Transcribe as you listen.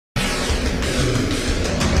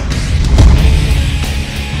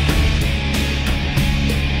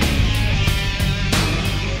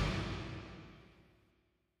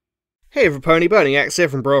Hey everybody, BronyBurningAxe here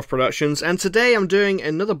from Bro Productions, and today I'm doing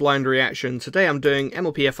another blind reaction. Today I'm doing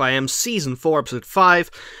MLP FIM Season 4, Episode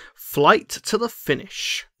 5, Flight to the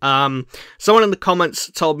Finish. Someone in the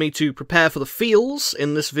comments told me to prepare for the feels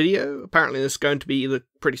in this video. Apparently this is going to be either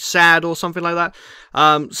pretty sad or something like that.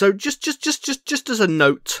 So just as a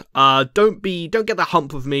note, don't get the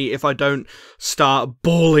hump of me if I don't start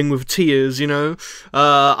bawling with tears, you know?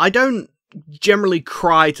 I don't generally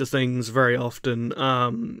cry to things very often,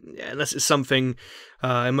 unless it's something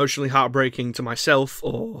emotionally heartbreaking to myself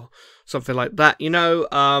or something like that, you know.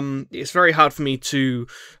 It's very hard for me to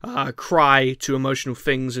cry to emotional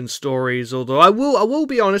things in stories, although I will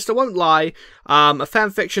be honest, I won't lie. A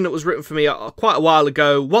fanfiction that was written for me quite a while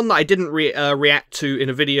ago, one that I didn't react to in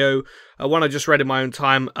a video, one I just read in my own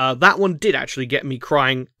time, that one did actually get me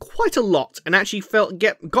crying quite a lot, and actually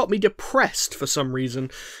got me depressed for some reason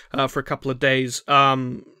for a couple of days.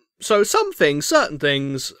 So certain things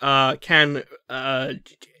can,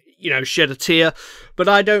 you know, shed a tear, but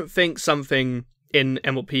I don't think something in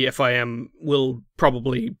MLP FIM will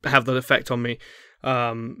probably have that effect on me.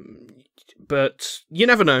 But you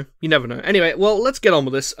never know. You never know. Anyway, well, let's get on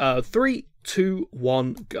with this. 3, 2,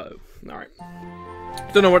 1, go. All right.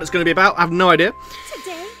 Don't know what it's going to be about. I have no idea.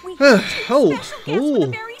 Today we have a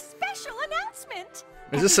very special announcement.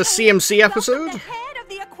 Is this a CMC episode? The head of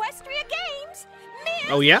the Equestria Games, Miss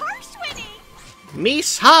Oh yeah. Harshwinny.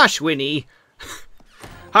 Miss Harshwinny.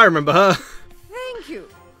 I remember her. Thank you.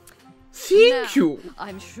 Thank you.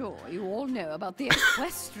 I'm sure you all know about the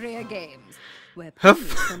Equestria Games, where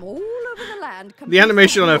ponies from all over the land compete. The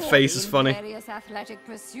animation on her face is funny. Various athletic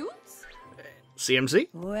pursuits. CMC?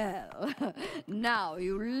 Well, now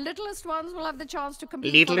you littlest ones will have the chance to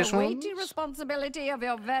compete for the weighty responsibility of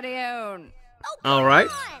your very own. Oh, all right.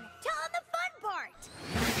 Tell them the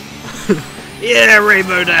fun part. Yeah,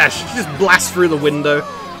 Rainbow Dash. Just blast through the window.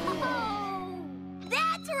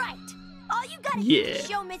 That's right. All you gotta do is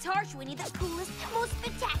show Miss Harshwinny the coolest, most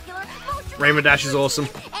spectacular, most Rainbow Dash is awesome.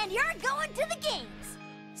 And you're going to the games.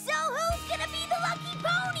 So who's gonna be the lucky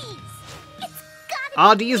ponies? It's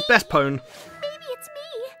gotta be RD is best pone. Maybe it's me.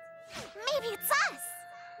 Maybe it's us.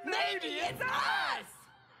 Maybe it's us.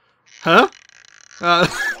 Huh?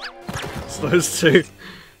 It's those two.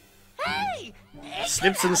 Hey!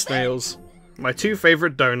 Snips and snails. My two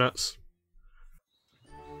favorite donuts.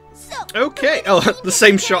 So, Okay. Oh, the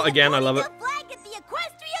same shot again. I love it. Flag at the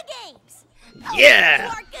Equestria Games. Yeah! You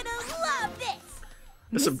are gonna love this.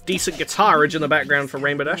 There's some decent guitarage in the background for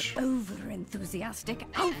Rainbow Dash. Over-enthusiastic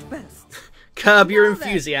outbursts. Curb your Now then,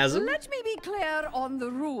 enthusiasm. let me be clear on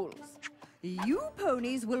the rules. You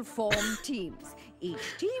ponies will form teams.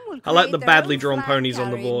 Each team will I like create the their badly own drawn flag ponies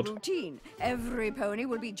on the carrying board. Routine. Every pony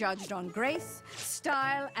will be judged on grace,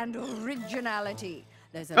 style, and originality.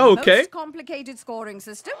 There's a most complicated scoring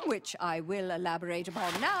system, which I will elaborate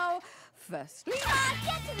upon now. Firstly,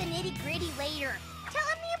 Get to the nitty-gritty later. Tell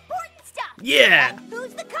him the important stuff. Yeah!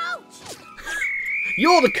 Who's the coach?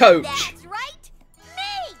 You're the coach! That's right,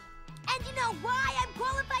 me. And you know why I'm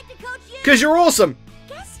qualified to coach you? Because you're awesome!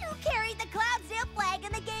 Guess who carried the Cloudsdale flag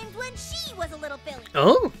in the games when she was a little filly?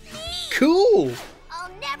 Oh, Me. cool!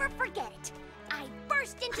 I'll never forget it. I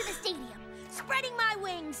burst into the stadium, spreading my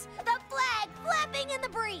wings, the flag flapping in the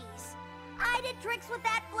breeze. I did tricks with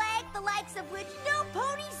that flag, the likes of which no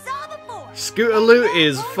pony saw before. Scootaloo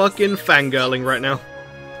is fucking fangirling right now.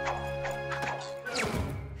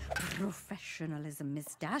 professionalism,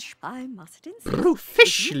 Miss Dash. I must insist.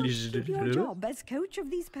 Professionalism. If you must keep your job as coach of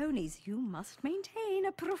these ponies, you must maintain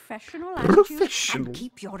a professional attitude and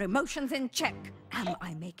keep your emotions in check. Am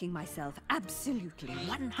I making myself absolutely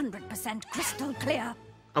 100% crystal clear?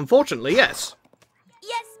 Unfortunately, yes.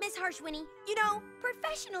 Yes, Miss Harshwinny. You know,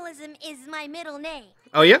 professionalism is my middle name.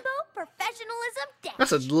 Oh yeah? Professionalism Dash.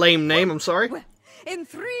 That's a lame name, I'm sorry. Well, in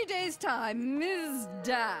 3 days' time, Ms.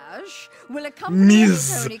 Dash will accompany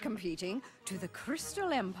the pony competing to the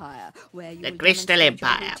Crystal Empire, where you will demonstrate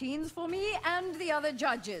your routines for me and the other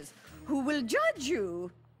judges, who will judge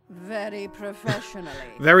you very professionally.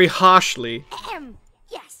 Very harshly.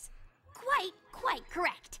 Yes, quite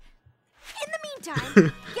correct. In the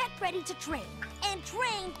meantime, get ready to train, and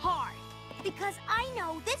train hard. Because I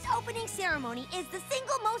know this opening ceremony is the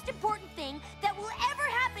single most important thing that will ever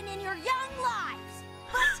happen in your young lives.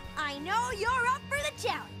 But I know you're up for the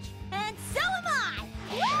challenge, and so am I.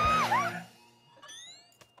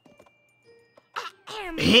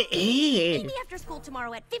 Meet me after school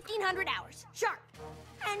tomorrow at 1500 hours, sharp.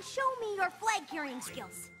 And show me your flag carrying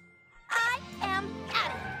skills. I am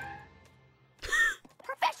out of here.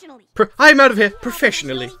 Professionally. I'm out of here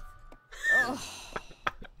professionally.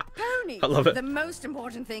 Ponies, please. I love it. The most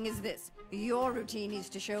important thing is this. Your routine needs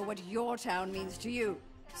to show what your town means to you.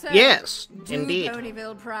 So, Yes, do indeed.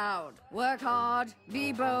 Ponyville proud. Work hard.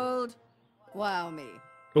 Be bold. Wow me.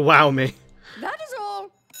 Wow me. That is all.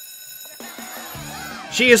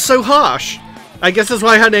 She is so harsh. I guess that's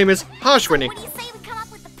why her name is Harsh Winnie. What do you say we come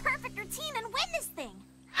up with the perfect routine and win this thing?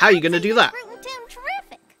 How are you gonna do that? Routine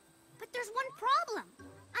terrific. But there's one problem.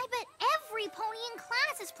 I bet every pony in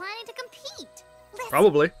class is planning to compete. Listen,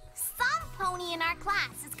 Probably. some pony in our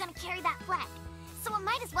class is gonna carry that flag, so it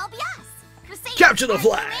might as well be us. Crusaders, Capture the are you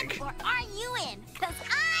flag. in or are you in? 'Cause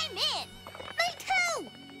I'm in. Me too.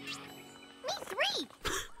 Me three.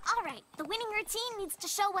 All right, the winning routine needs to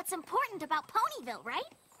show what's important about Ponyville, right?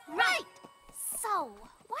 Right. So,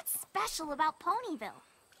 what's special about Ponyville?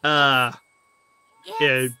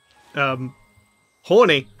 Yes.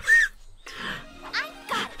 Horny. I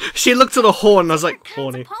got it. She looked at the horn and I was like, Different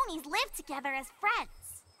horny. kinds of ponies live together as friends.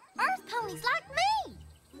 Earth ponies like me.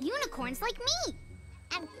 Unicorns like me.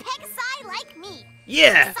 And Pegasi like me.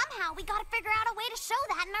 Yeah! Somehow we gotta figure out a way to show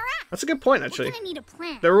that in our act. That's a good point, We're actually. gonna need a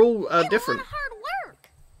plan. They're all And different. a lot of hard work.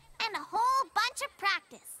 And a whole bunch of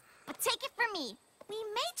practice. But take it from me. We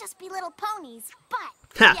may just be little ponies, but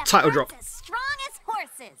Ha, we have title hearts drop. as strong as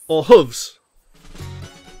horses. Or hooves.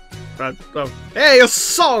 Hey, a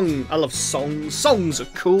song! I love songs. Songs are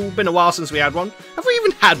cool. Been a while since we had one. Have we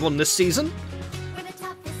even had one this season? We're the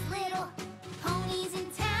toughest little ponies in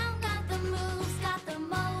town. Got the moves, got the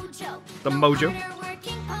mojo. The mojo. harder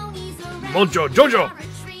working ponies around. Mojo Jojo. We're a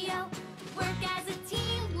trio. Work as a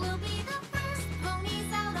team. We'll be the first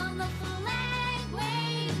ponies out on the flag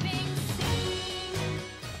waving scene.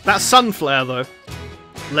 That sun flare, though.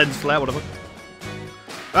 Lens flare, whatever.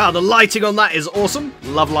 Ah, the lighting on that is awesome.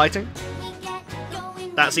 Love lighting. We get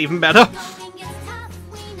going. That's even better. Going gets tough.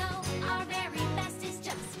 We know our very best is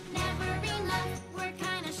just never enough. We're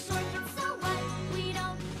kind of short, but so what? We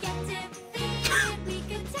don't get defeated. We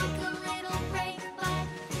could take a little break, but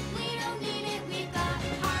we don't need it. We've got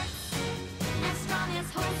hearts as strong as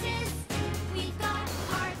horses. We've got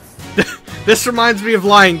hearts This reminds me of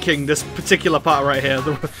Lion King, this particular part right here.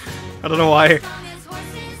 I don't know why. strong as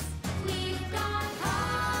horses. We've got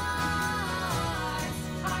hearts,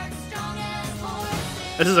 hearts strong as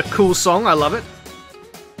horses. This is a cool song, I love it.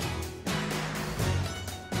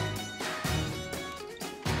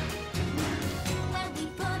 When we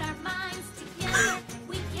put our minds together,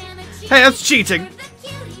 we can achieve. Hey, that's cheating. We're the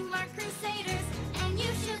Cutie Mark Crusaders, and you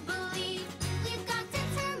should believe we've got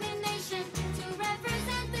determination to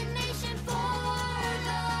represent the nation for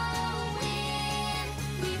the win.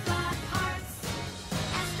 We've got hearts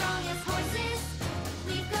as strong as horses.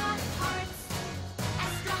 We've got hearts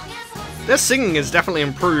as strong as horses. Their singing is definitely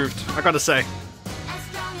improved, I gotta say. As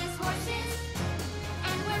strong as horses,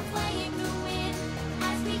 and we're playing to win.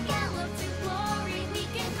 As we gallop to glory, we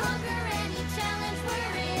can conquer any challenge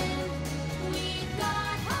we're in. We've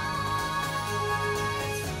got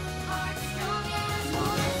hearts, hearts strong as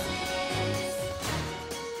horses.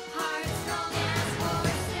 Hearts strong as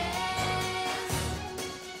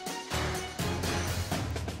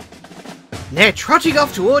horses. They're trotting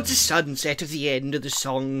off towards the sunset at the end of the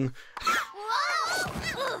song.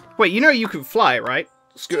 Whoa! Wait, you know you can fly, right,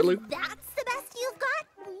 Scootaloo? That's the best you've got?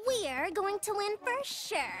 We're going to win for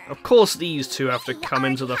sure. Of course these two have to come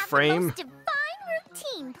into the The frame. most divine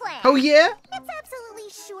routine plan. Oh yeah? It's absolutely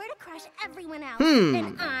sure to crush everyone else. Hmm.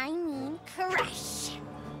 And I mean crush.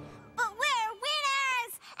 But we're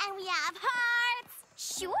winners! And we have hearts!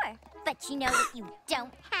 Sure, but you know what you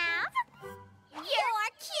don't have? Your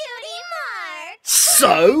cutie marks!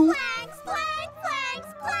 So? Flags, flags, flags,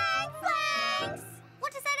 flags, flags!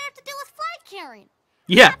 What does that have to do with flag carrying?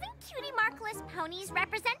 Yeah. Having cutie markless ponies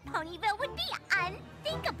represent Ponyville would be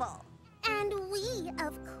unthinkable. And we,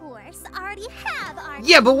 of course, already have our...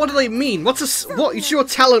 Yeah, but what do they mean? What is your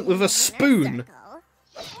talent with a spoon?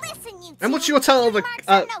 Listen, you And what's two, your talent with cutie marks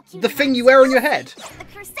are no the cutie thing you marks. wear on your head? The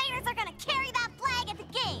Crusaders are gonna carry that flag at the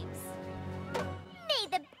games. May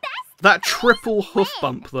the best That triple hoof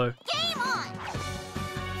bump, though. game on!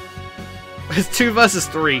 It's 2 versus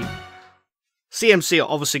 3. CMC are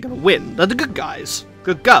obviously gonna win. They're the good guys.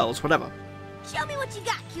 Good girls, whatever. Show me what you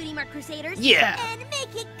got, cutie mark Crusaders. Yeah. And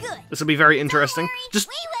make it good. This will be very interesting. worry, Just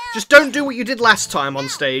we will. just don't do what you did last time on Now,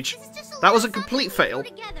 stage. this is just That was a little complete something we fail. do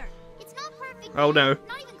together. It's not perfect. Oh, no.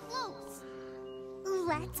 Not even close.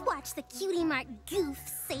 Let's watch the cutie mark goof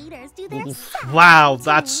satyrs do their Oof, sad wow, routine.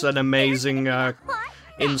 that's an amazing What?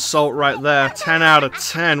 insult right there. 10 out of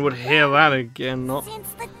 10 would hear that again. Not Since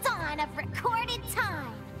the dawn of recorded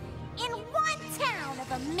time, in one town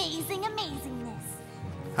of amazing amazingness.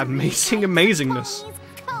 amazing Three amazingness. ponies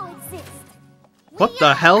coexist. What We the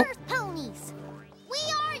are hell? Earth ponies.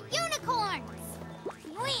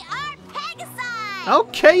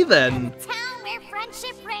 Okay then. The town where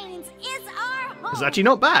friendship reigns is our home. It's actually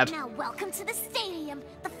not bad. Now welcome to the stadium,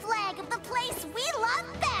 the flag of the place we love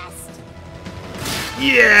best.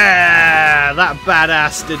 Yeah, that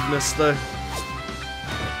badass-didness though.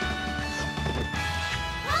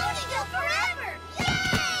 Ponyville forever!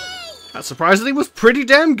 Yay! That surprisingly was pretty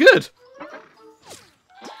damn good.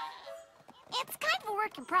 It's kind of a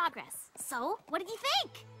work in progress. So, what did you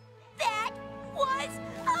think? That was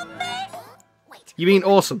amazing! Wait. You mean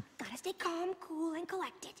awesome? Gotta stay calm, cool, and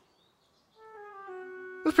collected.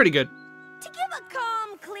 That's pretty good. To give a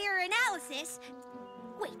calm, clear analysis...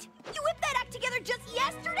 Wait, you whipped that act together just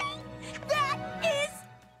yesterday? That is...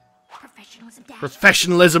 professionalism, Dash.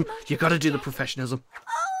 Professionalism. You gotta do the professionalism.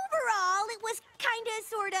 Overall, it was kinda,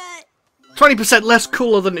 sorta... 20% less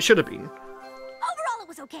cooler than it should have been. Overall, it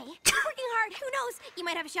was okay. Working hard, who knows? You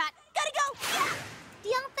might have a shot. Gotta go! Yeah. Do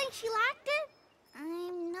you don't think she liked it?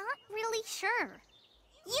 I'm not really sure.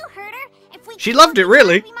 You heard her. If we She loved it,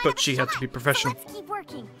 really, we might but have a she had to shot. be professional. So let's keep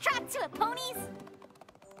working. Trot to it, ponies.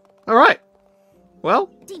 Alright.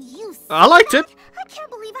 Well, Did you see I liked it. that? I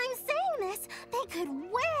can't believe I'm saying this. They could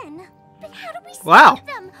win. But how do we Wow. stop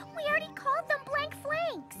them? We already called them blank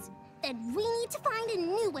flanks. Then we need to find a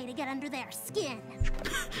new way to get under their skin.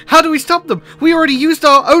 How do we stop them? We already used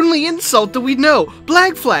our only insult that we know.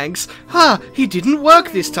 Blank flanks. He didn't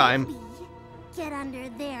work this time. Get under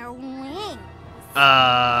their wings.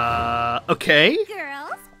 Okay.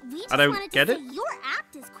 Girls, we just I don't wanted get to it. say your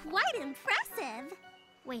act is quite impressive.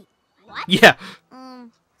 Wait, what? Yeah.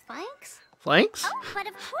 Thanks? Flanks? Oh, but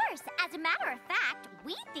of course, as a matter of fact,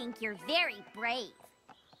 we think you're very brave.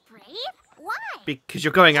 Brave? Why? Because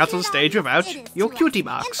you're going out on It is stage obvious without it is your to cutie us.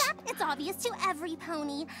 marks. In fact, it's obvious to every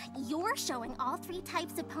pony. You're showing all 3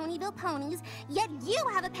 types of Ponyville ponies, yet you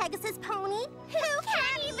have a Pegasus pony who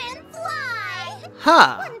can't even fly.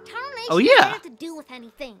 Huh. What in tarnation Oh, does yeah. that have to do with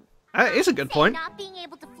anything? That is a good Say point. Not being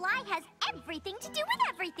able to fly has everything to do with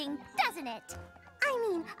everything, doesn't it? I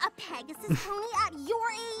mean, a Pegasus pony at your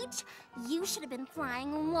age? You should have been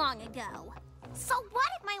flying long ago. So what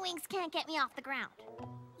if my wings can't get me off the ground?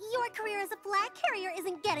 Your career as a flag carrier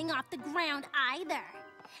isn't getting off the ground either.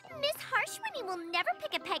 Miss Harshwinny will never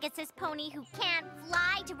pick a Pegasus pony who can't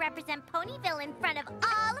fly to represent Ponyville in front of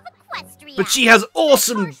all of Equestria. But she has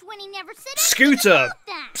awesome Harshwinny never said anything scooter about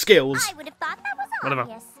that. skills. I would have thought that was Whatever.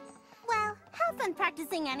 obvious. Well, have fun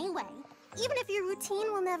practicing anyway. Even if your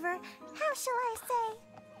routine will never, how shall I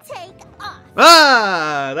say, take off.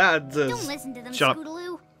 That Don't listen to them, Shut up.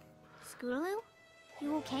 Scootaloo. Scootaloo?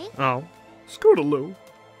 You okay? Oh. Scootaloo.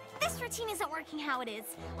 This routine isn't working how it is.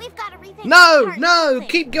 We've got to rethink No, the no, thing.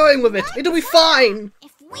 keep going with it. It'll be fine.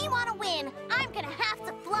 If we want to win, I'm gonna have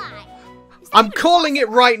to fly. Is that I'm even calling it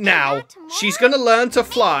possible? right Do now. that tomorrow? She's gonna learn to Maybe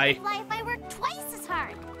I fly. could fly if I work twice as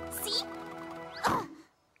hard. See? Ugh.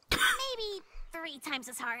 Maybe 3 times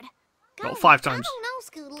as hard. Well, Guys, 5 times. I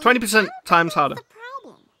don't know, Scootaloo. 20% I don't times think harder. that's the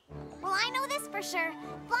problem. Well, I know this for sure.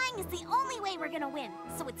 Flying is the only way we're gonna win.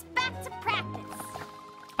 So it's back to practice.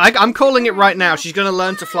 I'm calling it right now. She's gonna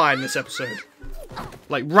learn to fly in this episode.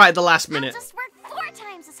 Like, right at the last I'll minute. just work 4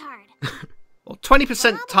 times as hard. Or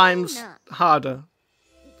 20% Probably times not. harder.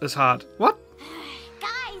 As hard. What?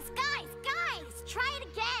 Guys, try it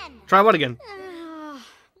again. Try what again?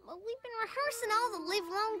 Well, we've been rehearsing all the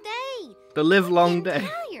live-long day. The live long Getting day.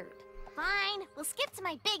 tired. Fine, we'll skip to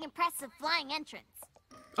my big, impressive flying entrance.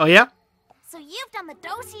 Oh, yeah? So you've done the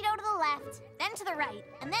do-si-do to the left, then to the right,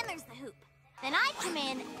 and then there's the hoop. Then I come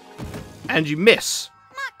in, And you miss.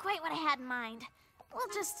 not quite what I had in mind. We'll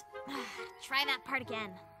just try that part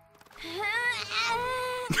again.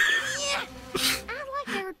 I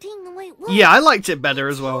like the routine the way it was. Yeah, I liked it better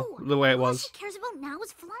as well, the way it All was. she cares about now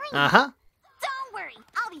is flying. Uh-huh. Don't worry,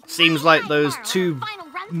 I'll be Seems flying like those high two, tomorrow on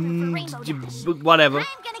the final run through for Rainbow Dash. whatever, I'm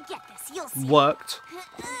gonna get this, you'll see. worked.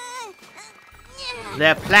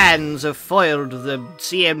 Their plans have foiled the Okay,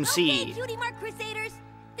 CMC. Cutie Mark Crusaders,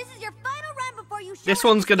 this is your final run before you show This up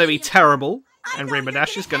one's at gonna be the stadium. terrible, I and know Rainbow you're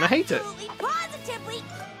Dash is gonna hate it. absolutely, positively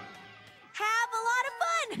have a lot of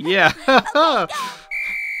fun. Yeah. Okay, go.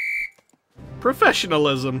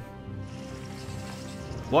 Professionalism.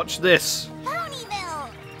 Watch this. Ponyville,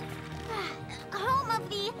 home of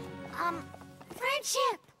the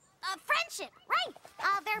friendship. Friendship, right?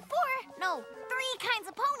 There are 3 kinds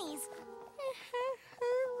of ponies.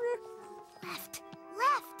 Left.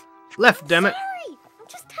 Left, damn it. Sorry, I'm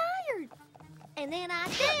just tired. And then I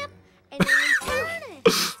dip, and then we turn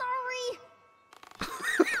it. Sorry.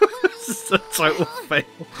 This is a total fail.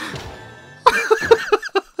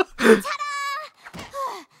 Ta-da!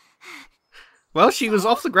 Well, she was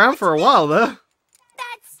off the ground for a while there.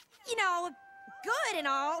 That's, good and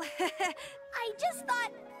all. I just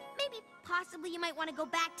might want to go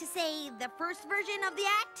back to, say, the first version of the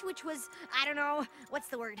act, which was, I don't know, what's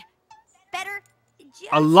the word? Better? Just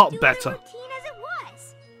a lot do better. The routine as it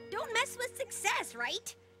was. Don't mess with success,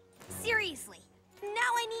 right? Seriously. Now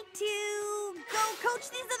I need to go coach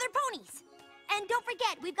these other ponies. And don't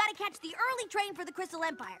forget, we've got to catch the early train for the Crystal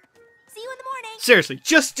Empire. See you in the morning. Seriously,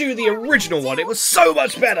 just do the original one. It was so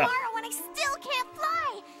much better. Tomorrow when I still can't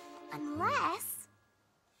fly. Unless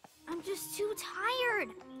I'm just too tired.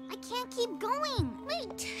 I can't keep going. Me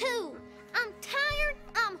too. I'm tired,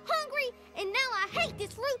 I'm hungry, and now I hate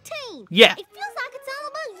this routine. Yeah. It feels like it's all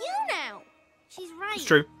about you now. She's right. It's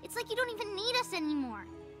true. It's like you don't even need us anymore.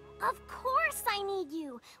 Of course I need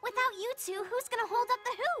you. Without you two, who's gonna hold up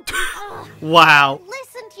the hoop? Ugh. Wow.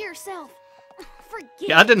 Listen to yourself. Forget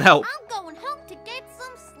Yeah, I didn't help. I'm going home to get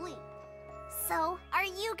some sleep. So, are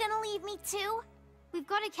you gonna leave me too? We've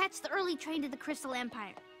got to catch the early train to the Crystal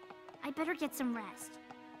Empire. I better get some rest.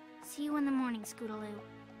 See you in the morning, Scootaloo.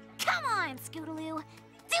 Come on, Scootaloo.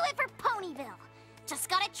 Do it for Ponyville. Just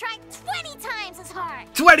gotta try 20 times as hard.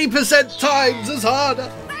 20% times as harder.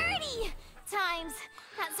 30 times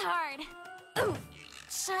as hard. Ooh,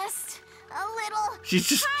 just a little.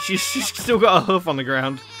 She's still got a hoof on the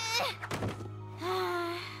ground.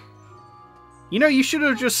 You know, you should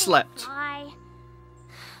have just slept. I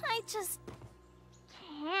just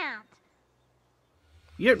can't.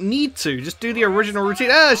 You don't need to. Just do the original routine.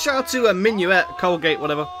 Ah, shout out to a Minuet, Colgate,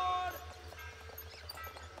 whatever.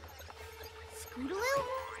 Scootaloo?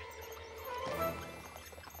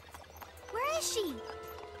 Where is she?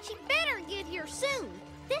 She better get here soon.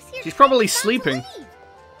 This here She's probably train's about to sleeping. leave.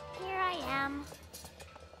 Here I am.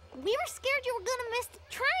 We were scared you were gonna miss the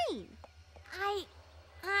train.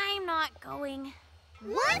 I'm not going.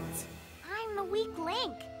 What? I'm the weak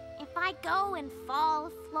link. If I go and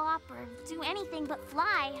fall, flop, or do anything but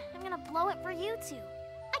fly, I'm gonna blow it for you two.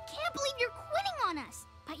 I can't believe you're quitting on us.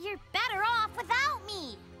 But you're better off without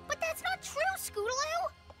me. But that's not true,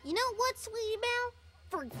 Scootaloo. You know what, Sweetie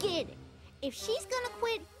Belle? Forget it. If she's gonna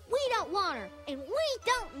quit, we don't want her, and we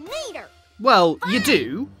don't need her. Well, you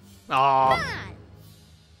do. Aww.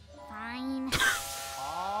 Fine.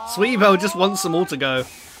 Sweetie Belle just wants them all to go.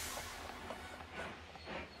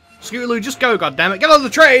 Scootaloo, just go, goddammit. Get on the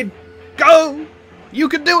train! Go! You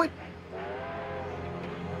can do it!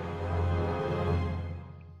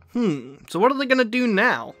 So what are they gonna do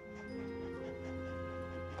now?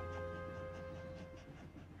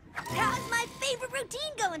 How's my favorite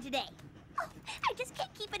routine going today? Oh, I just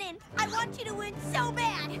can't keep it in. I want you to win so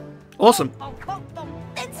bad. Awesome.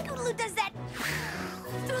 Then Scootaloo does that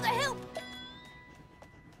through the hoop.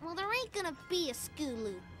 Well, there ain't gonna be a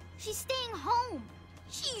Scootaloo. She's staying home.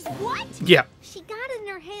 She's what? Yeah. She got it in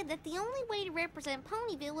her head that the only way to represent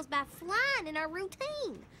Ponyville was by flying in our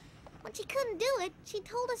routine. When she couldn't do it, she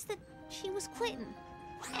told us that she was quitting.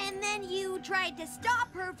 And then you tried to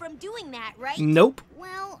stop her from doing that, right? Nope.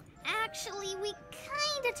 Well, actually, we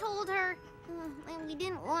kinda told her, and we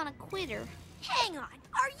didn't want to quit her. Hang on,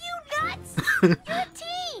 are you nuts? You're a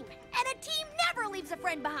team, and a team never leaves a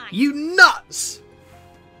friend behind. You nuts!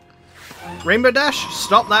 Rainbow Dash,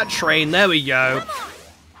 stop that train. There we go. Come on.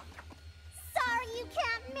 Sorry you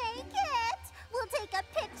can't make it. We'll take a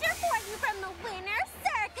picture for you from the winner's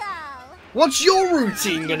circle. What's your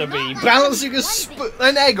routine gonna be? Balancing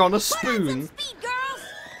an egg on a Put on some spoon. speed,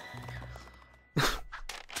 girls.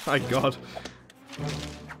 My god.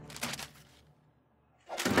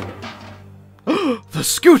 The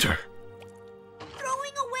scooter!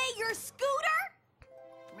 Throwing away your scooter?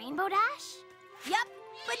 Rainbow Dash? Yep,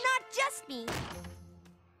 but not just me.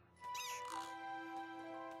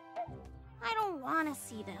 I don't want to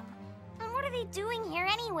see them. And what are they doing here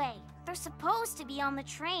anyway? They're supposed to be on the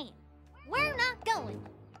train. We're not going.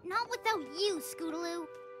 Not without you, Scootaloo.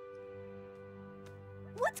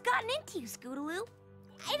 What's gotten into you, Scootaloo?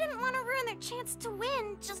 I didn't want to ruin their chance to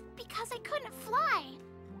win just because I couldn't fly.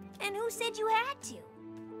 And who said you had to?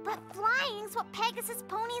 But flying's what Pegasus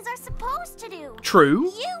ponies are supposed to do. True.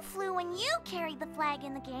 You flew when you carried the flag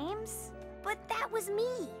in the games. But that was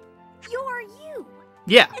me. You're you.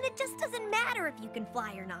 Yeah. And it just doesn't matter if you can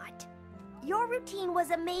fly or not. Your routine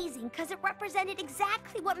was amazing because it represented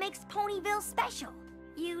exactly what makes Ponyville special.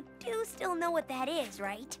 You do still know what that is,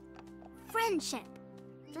 right? Friendship.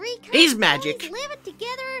 Three kinds He's of magic. ponies living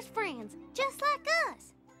together as friends, just like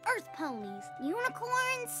us. Earth ponies,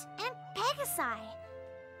 unicorns, and Pegasi.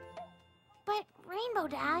 But Rainbow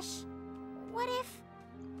Dash, what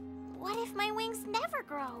if my wings never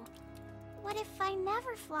grow? What if I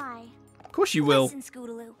never fly? Of course you will. Listen,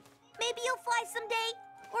 Scootaloo, maybe you'll fly someday,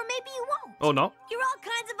 or maybe you won't. Or not. You're all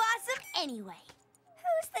kinds of awesome anyway.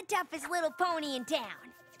 Who's the toughest little pony in town?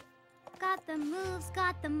 got the moves,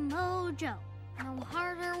 got the mojo. No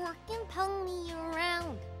harder working pony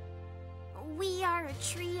around. We are a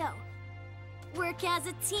trio. Work as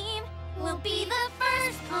a team. We'll be the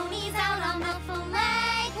first ponies out on the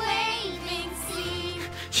flag waving scene.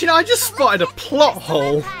 You know, I just spotted a plot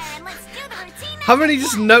hole. Haven't you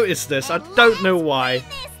just noticed this? I don't know why.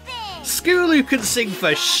 Scootaloo could sing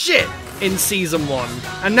for shit in Season 1,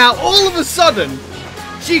 and now all of a sudden,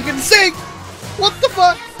 she can sing! What the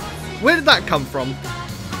fuck? Where did that come from?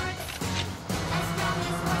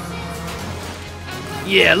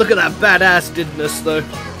 Yeah, look at that badass didness though.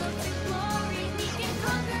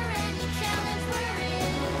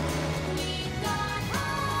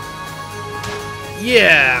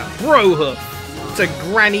 Yeah, Brohoof to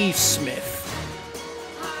Granny Smith.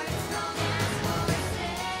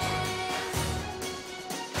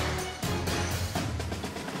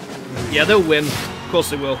 Yeah, they'll win. Of course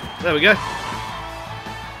they will. There we go.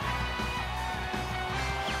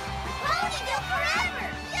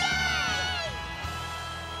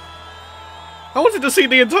 I wanted to see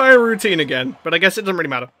the entire routine again, but I guess it doesn't really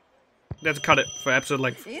matter. You have to cut it for episode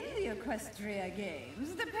length. In the Equestria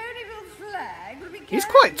Games, the Ponyville flag will be carried. He's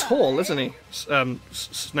quite tall, isn't he?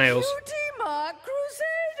 Snails. Cutie Mark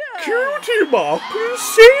Crusader. Cutie Mark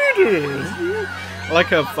Crusader. I like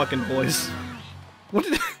her fucking voice.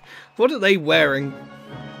 What are they wearing?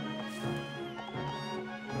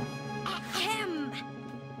 Ahem.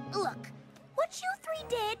 Look, what you three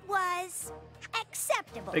did was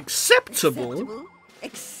acceptable. Acceptable?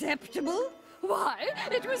 Acceptable? Why,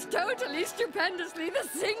 it was totally, stupendously the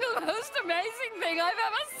single most amazing thing I've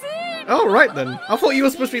ever seen! Oh, right then. I thought you were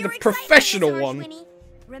supposed to be the professional one. Winnie.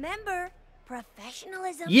 Remember,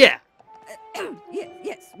 professionalism. Yeah.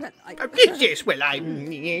 Yes, well, Yes, well,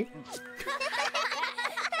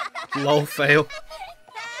 lol, fail.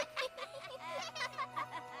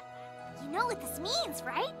 You know what this means,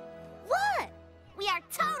 right? What? We are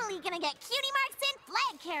totally gonna get cutie marks in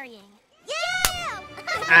flag carrying. Yeah!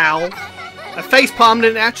 Ow. A facepalm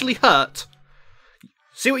didn't actually hurt.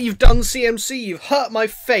 See what you've done, CMC? You've hurt my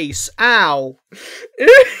face. Ow.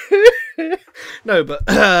 No, but,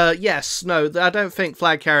 yes, no, I don't think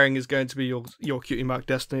flag carrying is going to be your cutie mark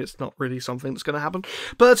destiny. It's not really something that's going to happen.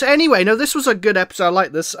 But anyway, no, this was a good episode. I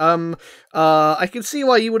like this. I can see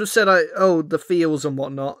why you would have said, oh, the feels and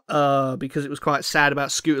whatnot, because it was quite sad about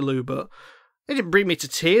Scootaloo, but it didn't bring me to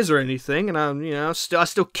tears or anything, and I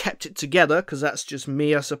still kept it together because that's just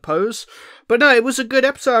me, I suppose. But no, it was a good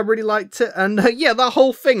episode. I really liked it, and yeah, that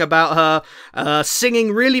whole thing about her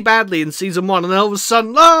singing really badly in Season 1, and then all of a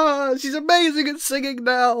sudden, she's amazing at singing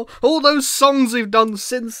now. All those songs we've done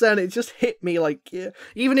since then, it just hit me like, yeah,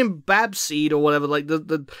 even in Babseed or whatever, like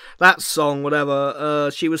that song, whatever,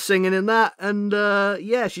 she was singing in that, and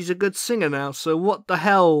yeah, she's a good singer now. So what the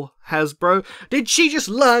hell, Hasbro? Did she just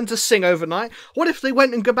learn to sing overnight? What if they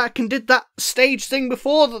went and go back and did that stage thing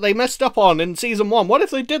before that they messed up on in Season 1? What if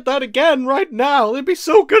they did that again right now? They'd be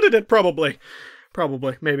so good at it, probably.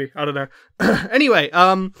 Probably, maybe, I don't know. Anyway,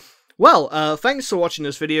 well, thanks for watching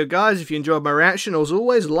this video, guys. If you enjoyed my reaction, as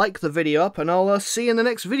always, like the video up, and I'll see you in the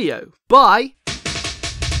next video. Bye!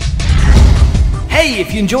 Hey,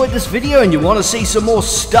 if you enjoyed this video and you want to see some more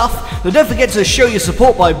stuff, then don't forget to show your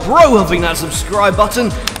support by bro-huffing that subscribe button.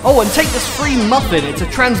 Oh, and take this free muffin. It's a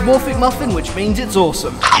transmorphic muffin, which means it's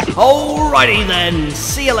awesome. Alrighty then.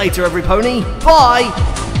 See you later, every pony. Bye!